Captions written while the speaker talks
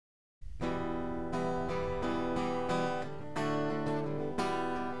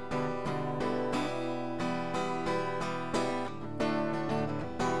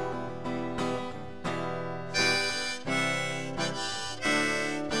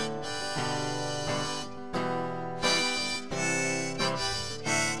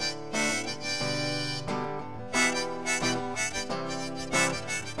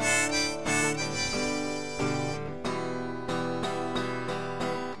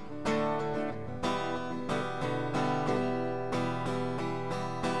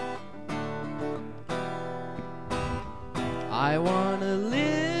I wanna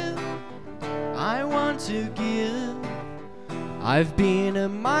live, I want to give. I've been a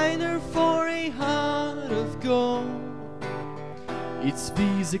miner for a heart of gold. It's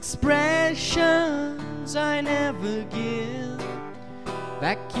these expressions I never give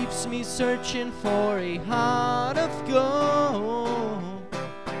that keeps me searching for a heart of gold.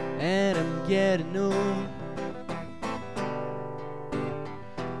 And I'm getting old.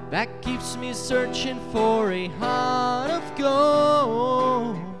 That keeps me searching for a heart of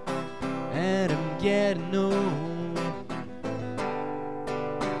gold. And I'm getting old.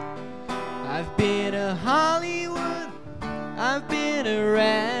 I've been a Hollywood, I've been a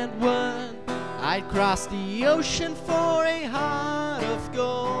redwood. I'd cross the ocean for a heart of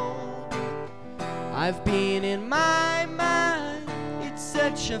gold. I've been in my mind, it's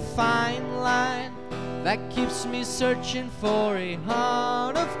such a fine line that keeps me searching for a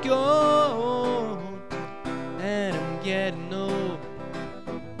heart of gold. And I'm getting old.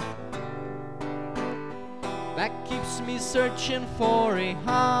 That keeps me searching for a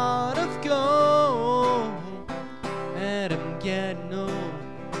heart of gold. And I'm getting old.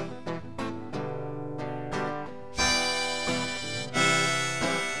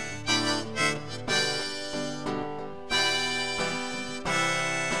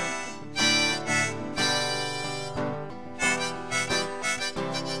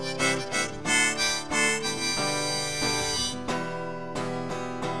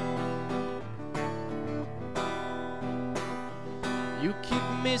 You keep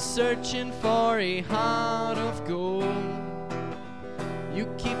me searching for a heart of gold. You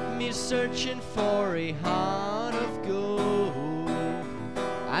keep me searching for a heart of gold.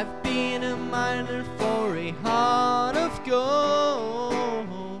 I've been a miner for a heart of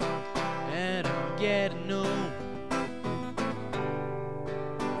gold. And I'm getting old.